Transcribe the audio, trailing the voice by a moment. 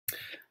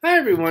Hi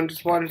everyone,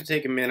 just wanted to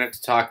take a minute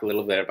to talk a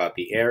little bit about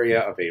the area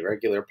of a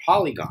regular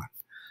polygon.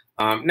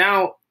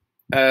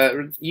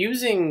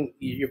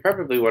 You're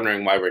probably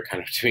wondering why we're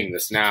kind of doing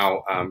this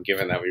now,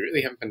 given that we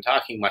really haven't been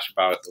talking much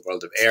about the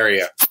world of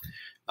area.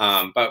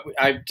 But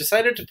I've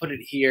decided to put it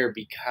here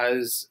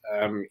because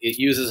it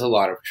uses a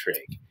lot of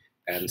trig.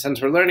 And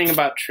since we're learning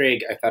about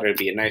trig, I thought it would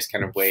be a nice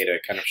kind of way to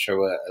kind of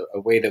show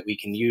a way that we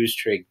can use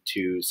trig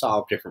to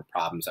solve different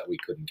problems that we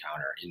could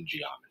encounter in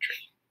geometry.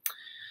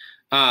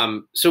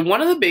 So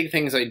one of the big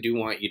things I do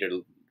want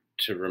you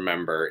to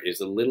remember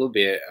is a little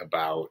bit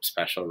about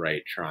special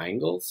right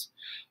triangles.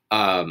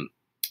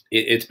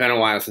 It's been a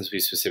while since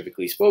we've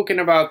specifically spoken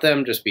about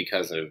them just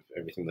because of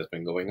everything that's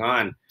been going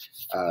on.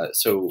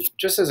 So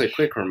just as a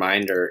quick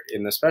reminder,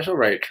 in the special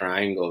right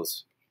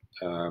triangles,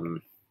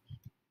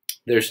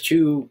 there's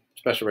two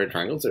special right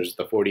triangles. There's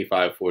the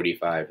 45,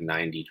 45,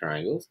 90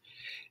 triangles.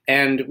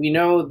 And we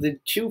know the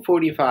two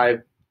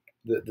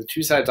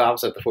two sides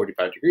opposite the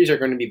 45 degrees are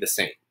going to be the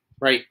same.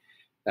 Right,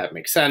 that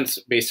makes sense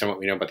based on what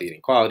we know about the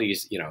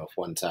inequalities. You know, if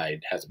one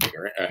side has a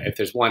bigger, if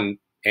there's one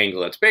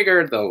angle that's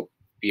bigger, they'll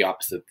be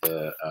opposite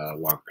the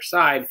longer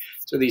side.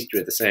 So these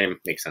two are the same.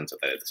 Makes sense that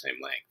they're the same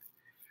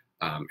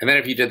length. And then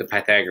if you did the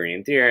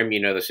Pythagorean theorem, you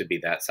know this would be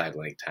that side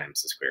length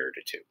times the square root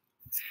of 2.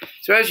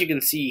 So as you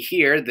can see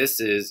here, this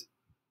is,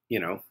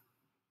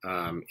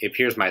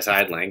 here's my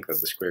side length of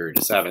the square root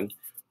of 7.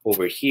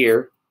 Over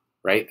here,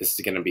 right, this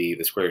is going to be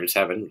the square root of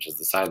 7, which is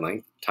the side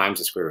length, times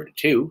the square root of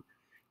 2.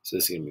 So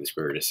this is going to be the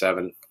square root of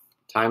 7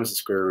 times the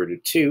square root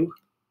of 2,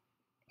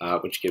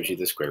 which gives you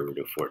the square root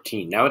of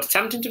 14. Now, it's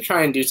tempting to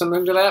try and do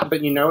something to that,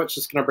 but you know it's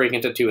just going to break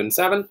into 2 and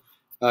 7,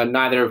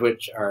 neither of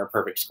which are a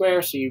perfect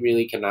square, so you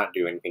really cannot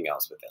do anything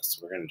else with this.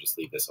 So we're going to just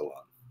leave this alone.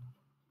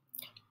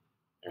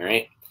 All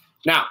right.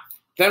 Now,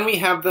 then we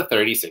have the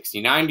 30,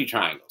 60, 90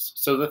 triangles.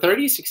 So the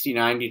 30, 60,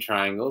 90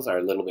 triangles are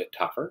a little bit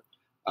tougher.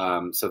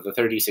 So the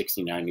 30,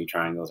 60, 90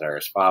 triangles are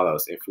as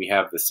follows. If we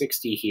have the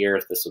 60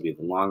 here, this will be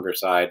the longer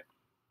side.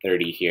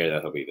 30 here,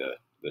 that'll be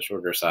the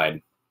shorter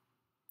side.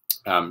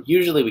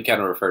 Usually we kind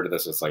of refer to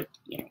this as like,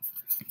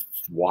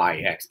 y,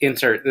 x,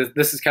 insert,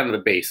 this is kind of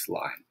the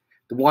baseline.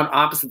 The one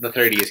opposite the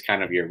 30 is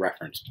kind of your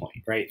reference point,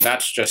 right?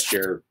 That's just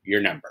your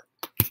number,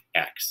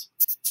 x.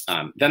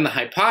 Then the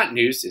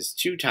hypotenuse is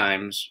 2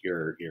 times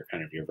your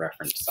kind of your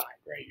reference side,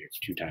 right? It's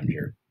 2 times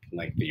your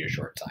length of your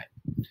short side.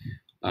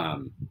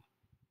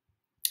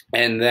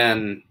 And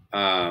then,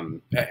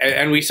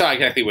 and we saw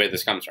exactly where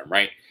this comes from,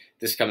 right?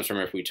 This comes from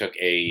if we took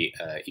a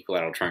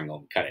equilateral triangle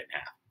and cut it in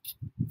half.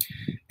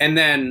 And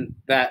then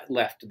that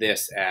left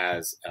this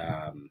as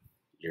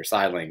your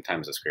side length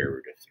times the square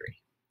root of 3,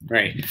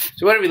 right?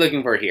 So what are we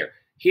looking for here?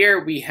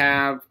 Here we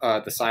have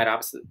the side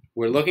opposite.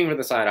 We're looking for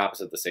the side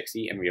opposite the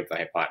 60, and we have the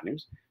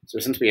hypotenuse. So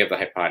since we have the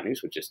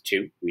hypotenuse, which is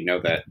 2, we know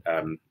that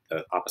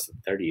the opposite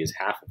of 30 is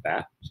half of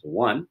that, so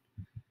 1.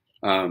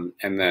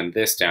 And then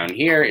this down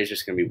here is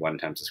just going to be 1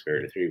 times the square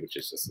root of 3, which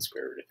is just the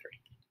square root of 3.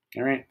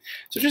 All right,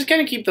 so just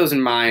kind of keep those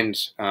in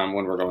mind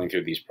when we're going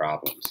through these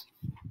problems.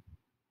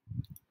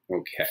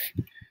 Okay,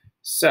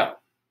 so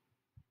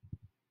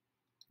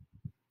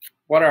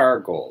what are our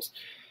goals?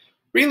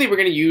 Really, we're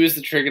going to use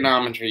the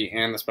trigonometry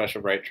and the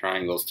special right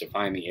triangles to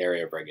find the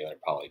area of regular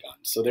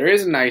polygons. So there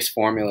is a nice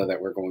formula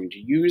that we're going to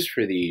use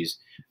for these.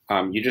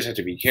 You just have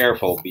to be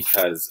careful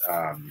because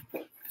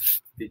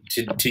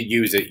to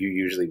use it, you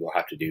usually will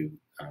have to do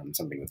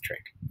something with trig.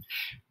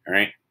 All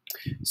right,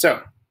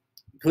 so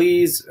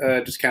please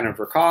just kind of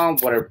recall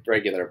what a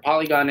regular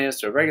polygon is.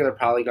 So a regular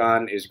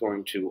polygon is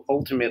going to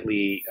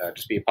ultimately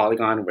just be a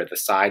polygon where the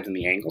sides and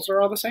the angles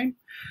are all the same.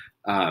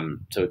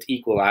 So it's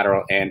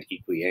equilateral and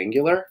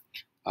equiangular.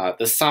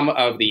 The sum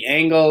of the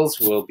angles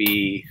will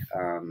be,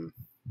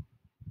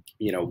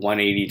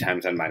 180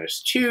 times n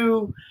minus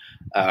 2.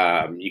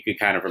 You could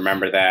kind of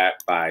remember that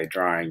by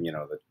drawing,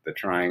 the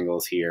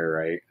triangles here,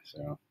 right?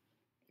 So,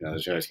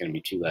 there's always going to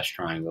be 2 less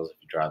triangles if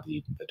you draw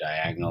the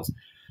diagonals.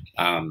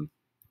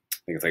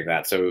 Things like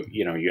that. So,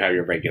 you have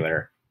your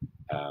regular,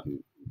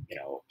 the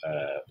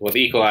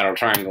equilateral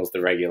triangle is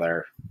the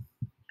regular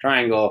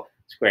triangle,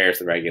 square is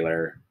the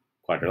regular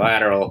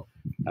quadrilateral.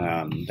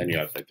 Then you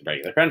have like the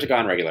regular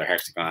pentagon, regular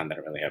hexagon. They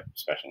don't really have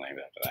special names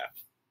after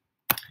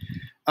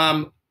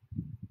that.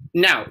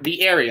 Now,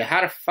 the area,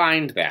 how to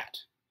find that?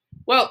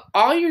 Well,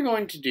 all you're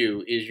going to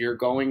do is you're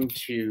going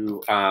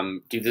to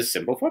do this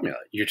simple formula.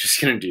 You're just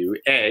going to do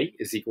A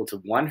is equal to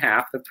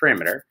 1/2 the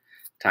perimeter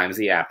times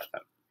the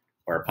apothem.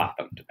 Or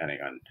apothem, depending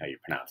on how you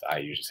pronounce it. I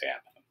usually say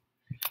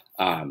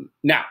apothem.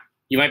 Now,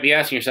 you might be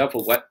asking yourself,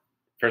 well, what?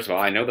 First of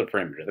all, I know the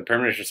perimeter. The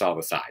perimeter is just all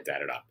the sides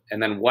added up.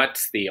 And then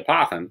what's the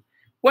apothem?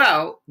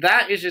 Well,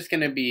 that is just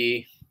going to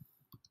be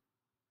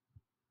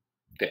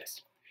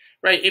this,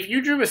 right? If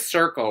you drew a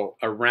circle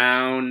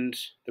around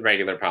the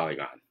regular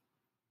polygon,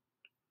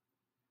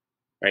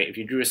 right? If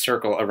you drew a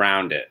circle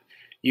around it,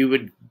 you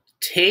would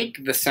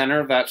take the center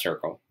of that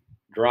circle,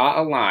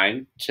 draw a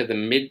line to the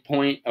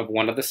midpoint of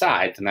one of the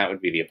sides, and that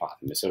would be the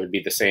hypotenuse. So it would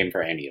be the same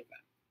for any of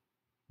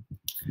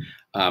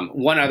them.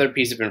 One other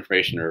piece of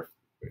information, or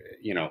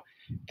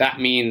That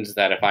means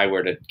that if I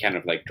were to kind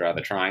of like draw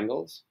the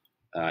triangles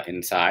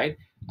inside,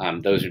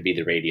 those would be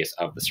the radius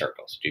of the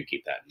circle. So do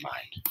keep that in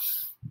mind.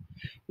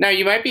 Now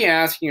you might be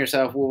asking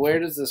yourself, well, where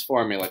does this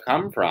formula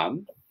come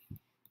from?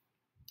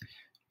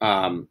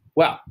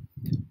 Well,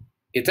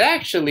 it's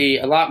actually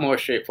a lot more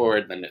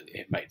straightforward than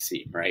it might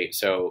seem, right?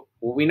 So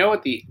we know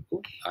what the,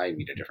 I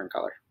need a different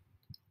color.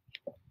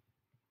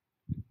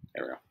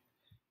 There we go.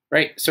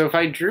 Right, so if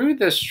I drew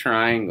this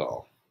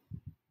triangle,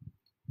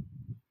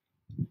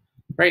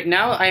 right,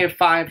 now I have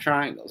 5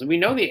 triangles. And we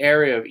know the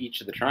area of each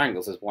of the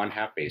triangles is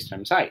 1/2 base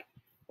times height.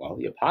 Well,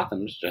 the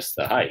apothem's just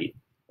the height,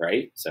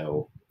 right?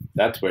 So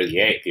that's where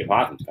the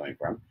apothem's coming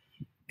from.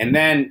 And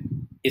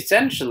then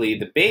essentially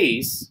the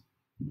base,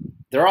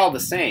 they're all the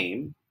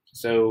same.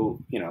 So,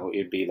 you know,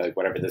 it'd be like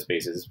whatever this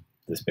base is,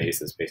 this base,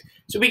 this base.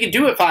 So we could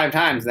do it 5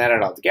 times and add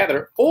it all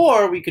together,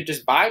 or we could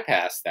just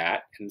bypass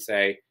that and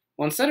say,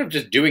 well, instead of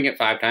just doing it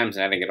 5 times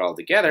and adding it all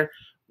together,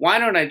 why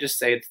don't I just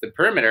say it's the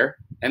perimeter,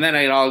 and then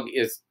it all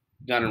is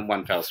done in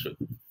one fell swoop,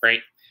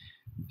 right?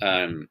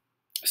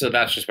 So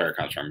that's just where it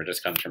comes from. It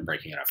just comes from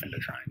breaking it up into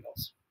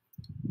triangles.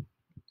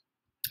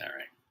 All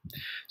right.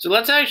 So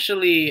let's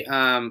actually,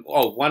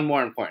 one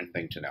more important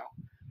thing to know.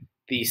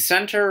 The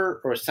center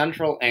or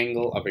central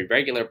angle of a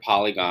regular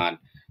polygon,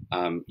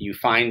 you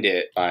find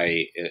it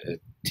by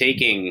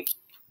taking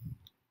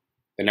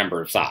the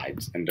number of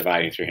sides and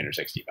dividing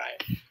 360 by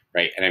it,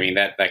 right? And I mean,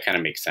 that kind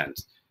of makes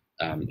sense.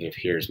 If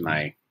here's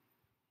my,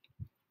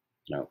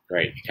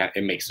 right,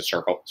 it makes a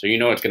circle. So you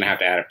know it's going to have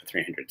to add up to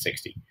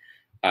 360.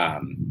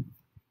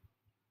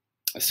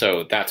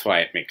 So that's why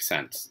it makes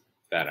sense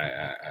that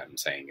I'm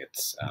saying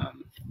it's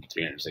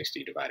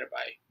 360 divided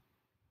by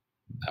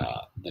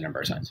the number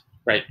of sides,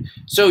 right?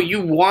 So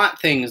you want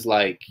things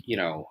like, you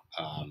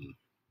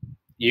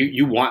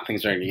want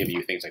things that are going to give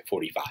you things like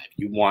 45.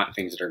 You want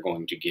things that are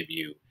going to give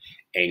you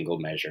angle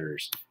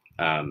measures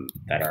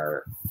that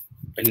are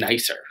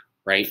nicer,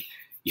 right?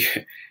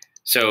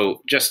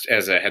 So just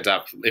as a heads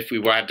up, if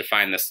we had to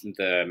find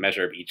the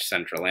measure of each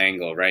central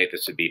angle, right,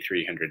 this would be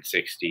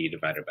 360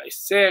 divided by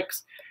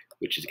 6,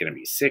 which is going to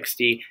be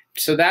 60.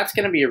 So that's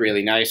going to be a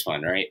really nice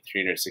one, right?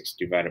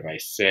 360 divided by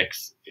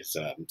 6 is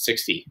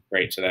 60,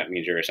 right? So that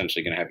means you're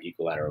essentially going to have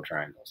equilateral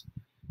triangles,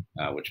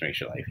 which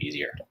makes your life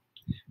easier.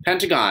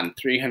 Pentagon,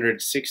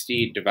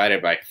 360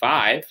 divided by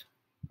 5.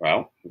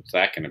 Well, what's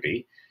that going to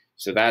be?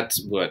 So that's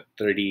what,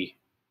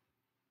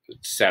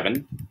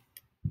 37,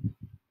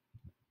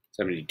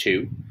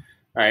 72.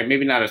 All right,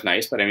 maybe not as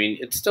nice, but I mean,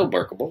 it's still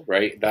workable,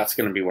 right? That's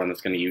going to be one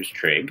that's going to use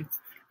trig.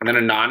 And then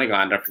a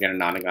nonagon, don't forget a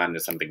nonagon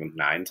is something with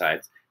 9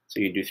 sides. So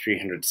you do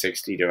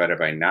 360 divided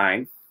by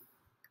 9.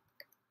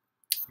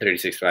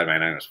 36 divided by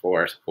 9 is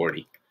 4, so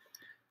 40.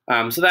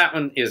 So that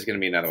one is going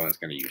to be another one that's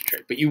going to use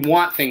trig. But you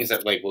want things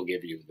that like will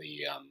give you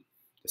the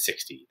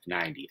 60,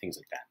 90, things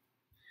like that,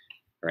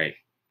 right?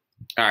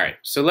 All right,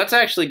 so let's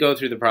actually go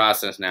through the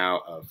process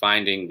now of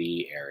finding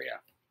the area.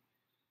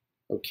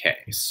 Okay,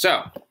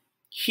 so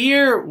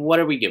here, what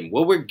are we given?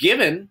 Well, we're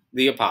given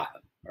the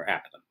apothem, or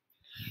apothem.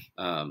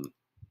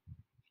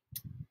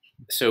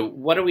 So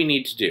what do we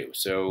need to do?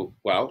 So,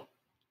 well,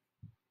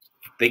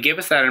 they give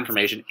us that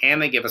information,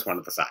 and they give us one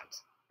of the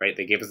sides, right?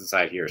 They give us the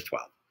side here is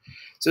 12.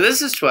 So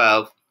this is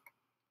 12,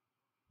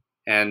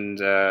 and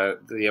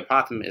the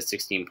apothem is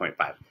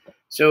 16.5.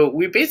 So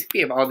we basically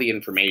have all the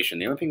information.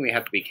 The only thing we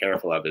have to be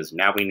careful of is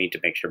now we need to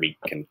make sure we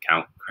can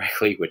count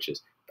correctly, which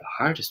is the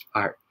hardest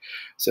part.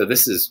 So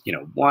this is,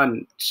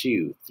 1,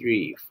 2,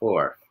 3,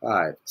 4,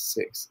 5,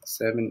 6,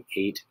 7,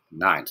 8,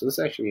 9. So this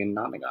is actually a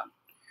nonagon.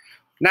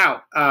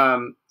 Now,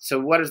 so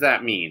what does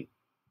that mean?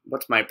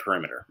 What's my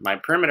perimeter? My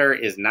perimeter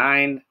is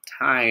 9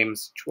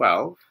 times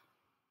 12,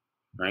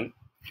 right?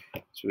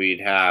 So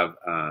we'd have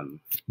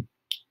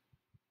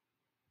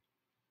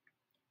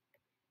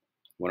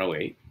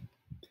 108.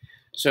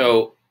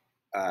 So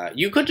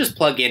you could just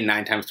plug in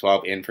 9 times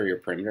 12 in for your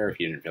perimeter if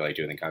you didn't feel like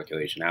doing the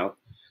calculation out.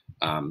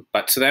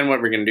 But so then what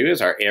we're going to do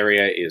is our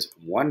area is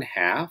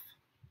 1/2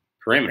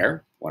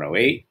 perimeter,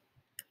 108,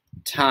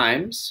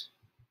 times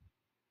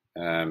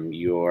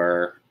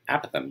your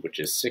apothem, which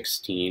is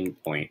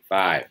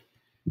 16.5.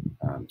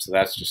 So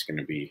that's just going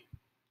to be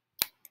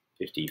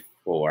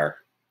 54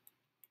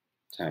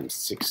 times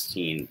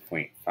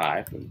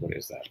 16.5. What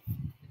is that?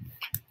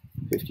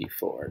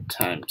 54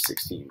 times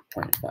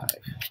 16.5.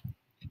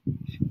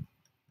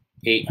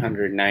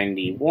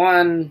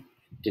 891.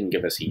 Didn't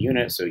give us a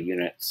unit, so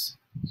units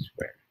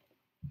squared.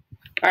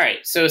 All right,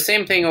 so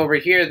same thing over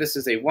here. This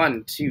is a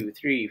 1, 2,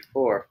 3,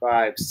 4,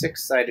 5,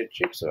 6-sided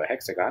shape, so a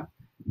hexagon.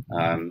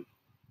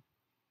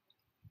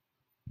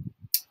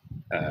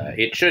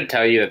 It should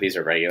tell you that these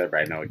are regular,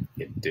 but I know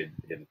it did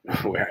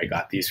where I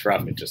got these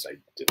from. I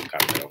didn't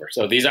copy it over.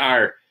 So these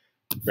are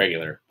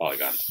regular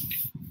polygons.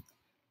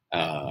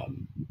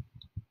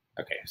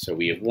 Okay, so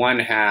we have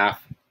 1/2,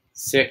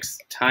 6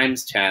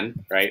 times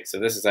 10, right? So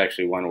this is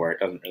actually one where it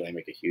doesn't really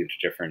make a huge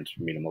difference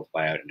for me to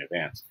multiply out in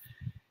advance.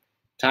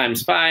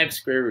 Times 5,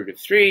 square root of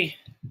 3.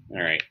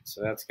 All right,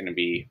 so that's going to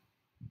be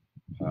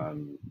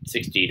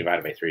 60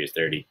 divided by 3 is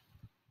 30.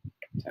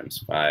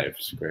 times 5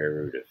 square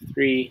root of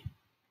 3.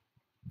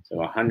 So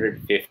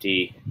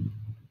 150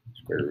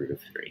 square root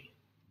of 3.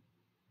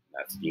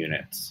 That's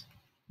units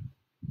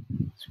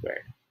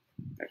squared.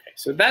 Okay,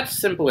 so that's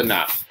simple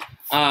enough.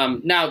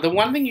 Now, the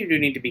one thing you do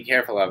need to be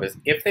careful of is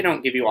if they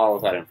don't give you all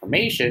of that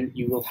information,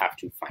 you will have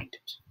to find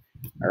it.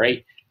 All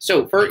right.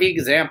 So, for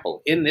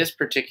example, in this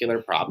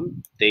particular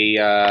problem, they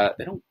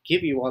don't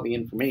give you all the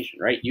information,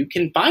 right? You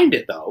can find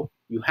it though.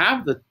 You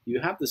have the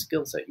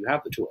skill set. You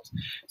have the tools.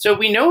 So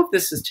we know if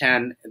this is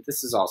 10,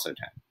 this is also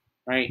 10,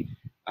 right?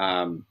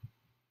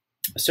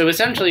 So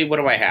essentially, what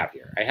do I have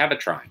here? I have a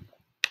triangle,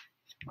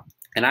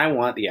 and I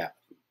want the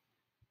apothem,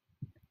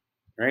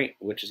 right?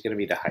 Which is going to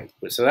be the height.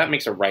 So that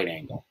makes a right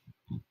angle.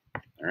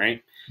 All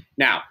right.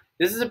 Now,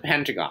 this is a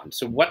pentagon.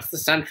 So what's the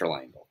central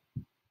angle?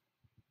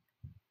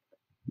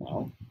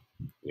 Well,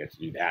 we have to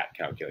do that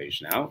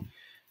calculation out.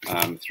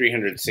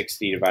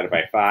 360 divided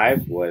by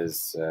 5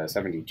 was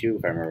 72,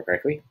 if I remember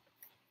correctly.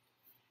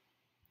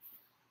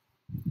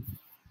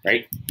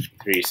 Right?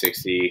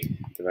 360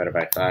 divided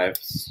by 5,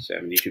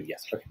 72.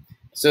 Yes. Okay.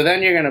 So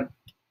then you're going to,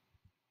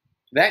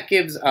 that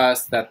gives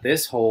us that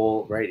this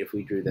whole, right, if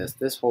we drew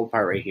this whole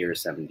part right here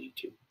is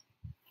 72.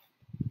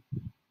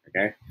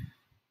 Okay?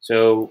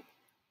 So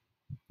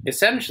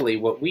essentially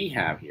what we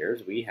have here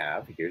is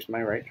here's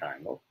my right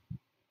triangle.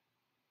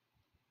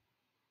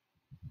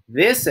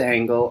 This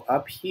angle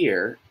up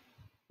here,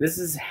 this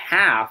is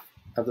half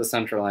of the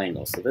central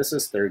angle. So this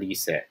is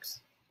 36.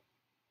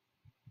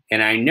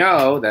 And I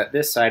know that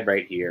this side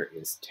right here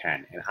is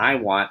 10. And I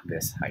want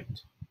this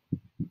height.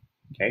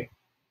 Okay?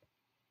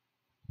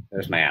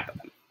 There's my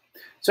apothem.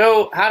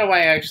 So how do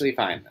I actually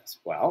find this?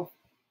 Well,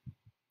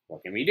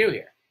 what can we do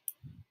here?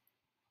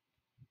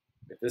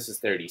 If this is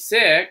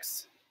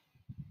 36,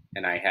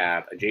 and I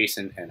have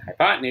adjacent and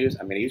hypotenuse,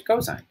 I'm going to use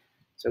cosine.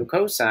 So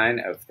cosine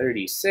of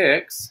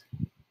 36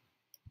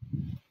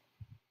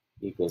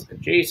 equals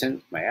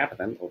adjacent, my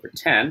apothem, over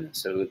 10.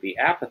 So the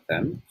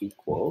apothem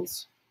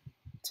equals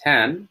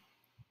 10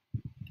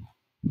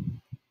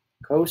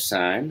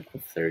 cosine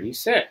of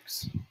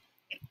 36.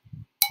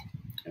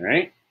 All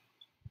right?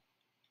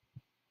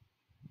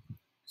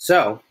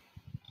 So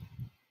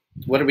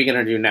what are we going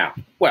to do now?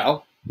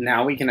 Well,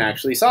 now we can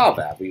actually solve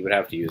that. We would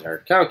have to use our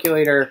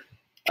calculator.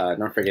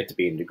 Don't forget to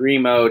be in degree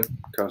mode,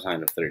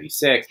 cosine of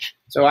 36.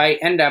 So I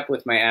end up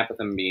with my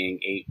apothem being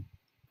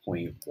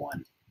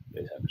 8.1,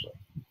 essentially.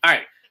 All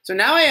right, so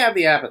now I have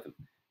the apothem.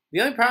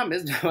 The only problem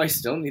is now I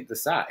still need the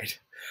side.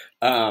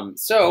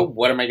 So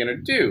what am I going to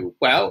do?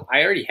 Well,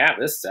 I already have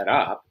this set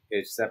up,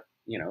 except,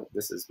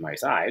 this is my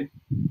side.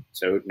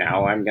 So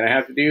now I'm going to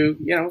have to do,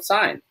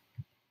 sine.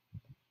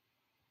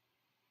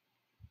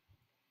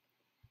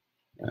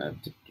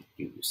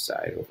 Do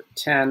side over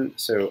 10.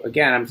 So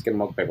again, I'm just going to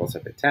multiply both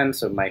sides by 10.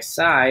 So my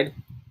side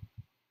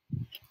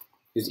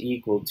is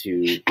equal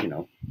to,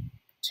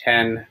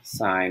 10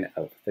 sine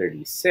of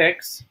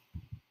 36.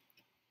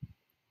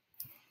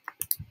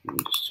 Let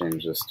me just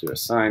change this to a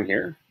sine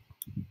here.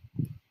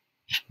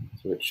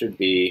 So it should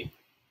be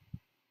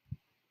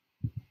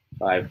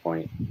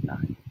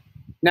 5.9.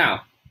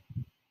 Now,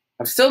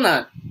 I'm still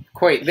not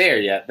quite there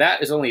yet.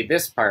 That is only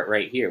this part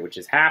right here, which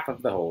is half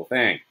of the whole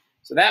thing.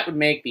 So that would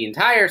make the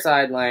entire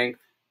side length,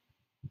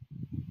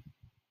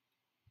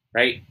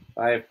 right,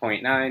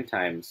 5.9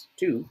 times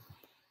 2.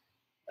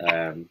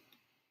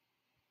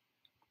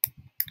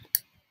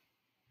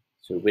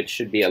 So which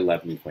should be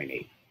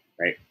 11.8,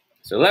 right?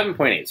 So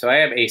 11.8. So I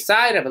have a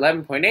side of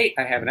 11.8.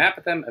 I have an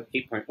apothem of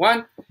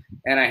 8.1,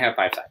 and I have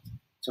 5 sides.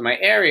 So my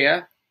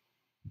area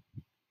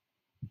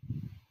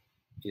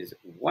is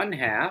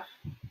 1/2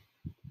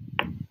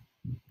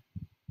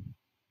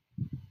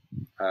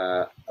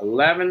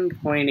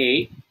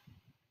 11.8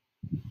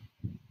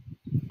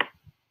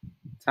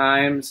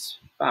 times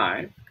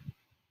 5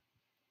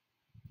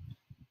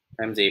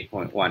 times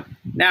 8.1.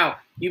 Now,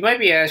 you might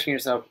be asking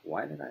yourself,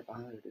 why did I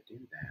bother to do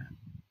that?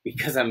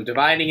 Because I'm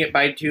dividing it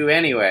by 2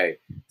 anyway.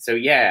 So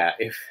yeah,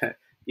 if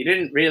you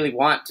didn't really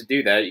want to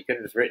do that, you could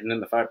have just written in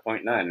the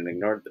 5.9 and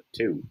ignored the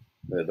 2,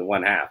 the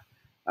 1/2.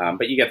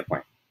 But you get the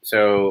point.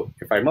 So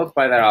if I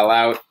multiply that all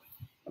out,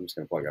 I'm just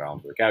going to plug it all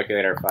into the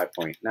calculator,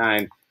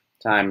 5.9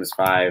 times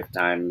 5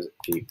 times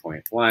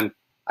 8.1,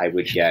 I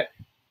would get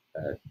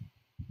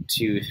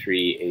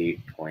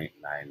 238.95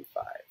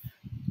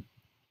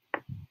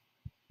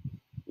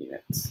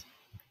 units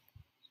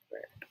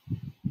squared.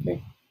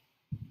 Okay.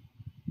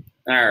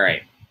 All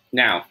right.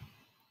 Now,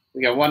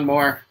 we got one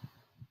more.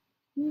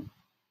 I'm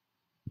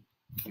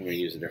going to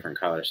use a different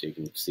color so you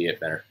can see it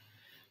better.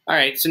 All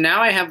right. So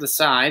now I have the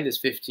side is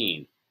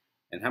 15.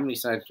 And how many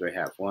sides do I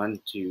have? 1,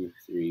 2,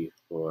 3,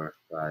 4,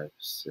 5,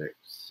 6,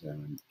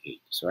 7,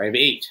 8. So I have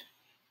 8.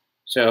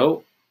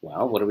 So,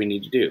 well, what do we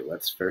need to do?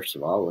 First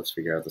of all, let's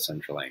figure out the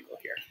central angle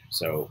here.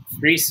 So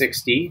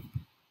 360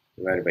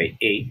 divided by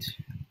 8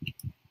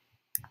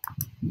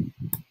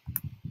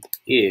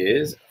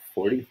 is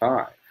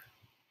 45.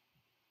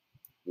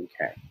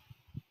 Okay.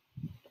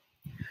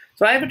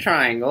 So I have a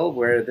triangle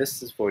where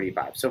this is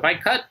 45. So if I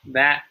cut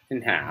that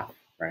in half,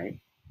 right?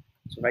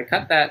 So if I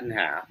cut that in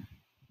half,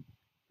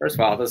 First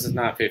of all, this is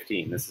not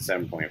 15, this is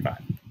 7.5.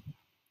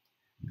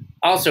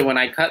 Also, when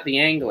I cut the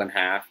angle in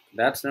half,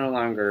 that's no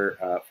longer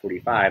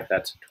 45,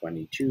 that's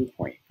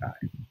 22.5.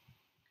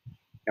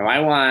 Now I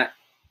want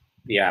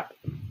the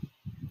apothem.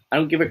 I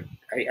don't give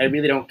I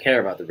really don't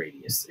care about the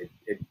radius.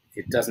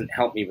 It doesn't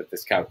help me with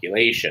this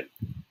calculation.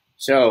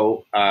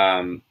 So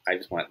I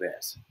just want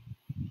this.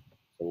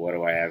 So what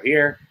do I have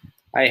here?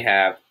 I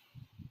have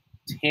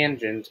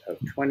tangent of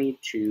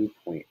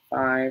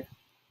 22.5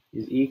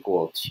 is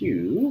equal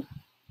to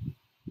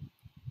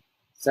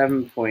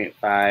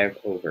 7.5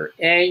 over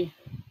A.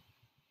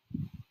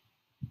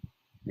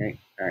 Okay.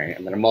 All right,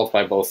 I'm going to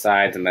multiply both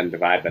sides and then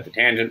divide by the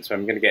tangent. So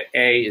I'm going to get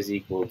A is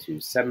equal to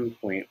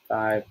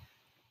 7.5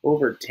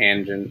 over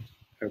tangent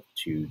of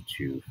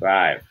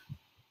 225.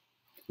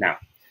 Now,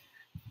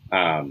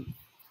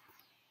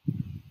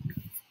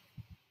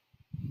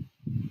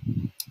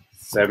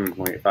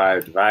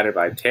 7.5 divided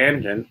by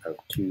tangent of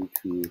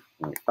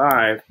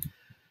 22.5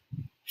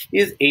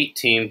 is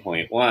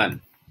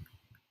 18.1.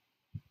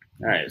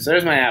 All right, so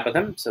there's my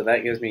apothem. So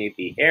that gives me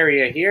the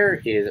area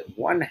here is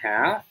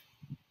 1/2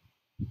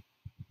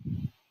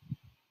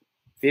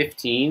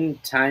 15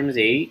 times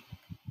 8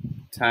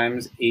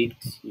 times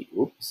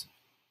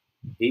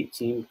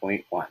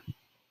 18.1.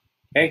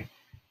 Okay,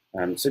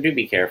 so do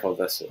be careful.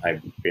 This,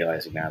 I'm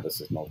realizing now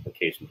this is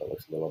multiplication, but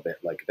looks a little bit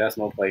like a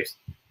decimal place.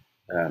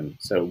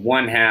 So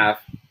 1/2,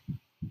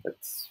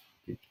 that's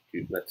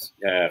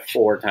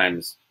 4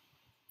 times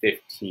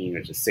 15,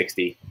 which is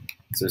 60.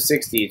 So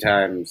 60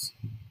 times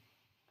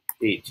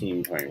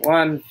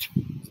 18.1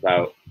 is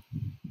about,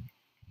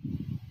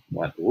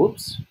 what,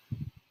 whoops,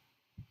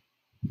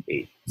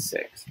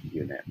 86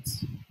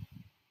 units.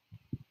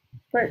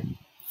 Great.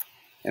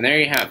 And there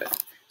you have it.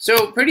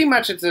 So pretty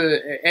much it's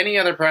any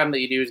other problem that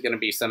you do is going to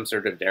be some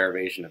sort of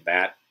derivation of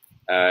that.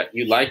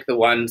 You like the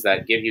ones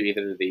that give you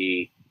either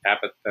the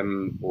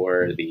apothem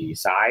or the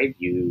side.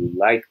 You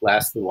like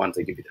less the ones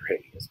that give you the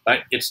radius.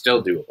 But it's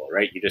still doable,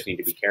 right? You just need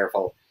to be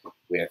careful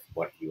with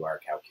what you are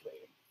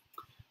calculating.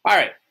 All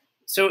right.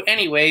 So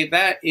anyway,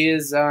 that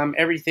is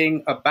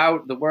everything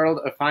about the world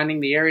of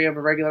finding the area of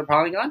a regular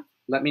polygon.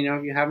 Let me know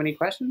if you have any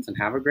questions, and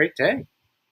have a great day.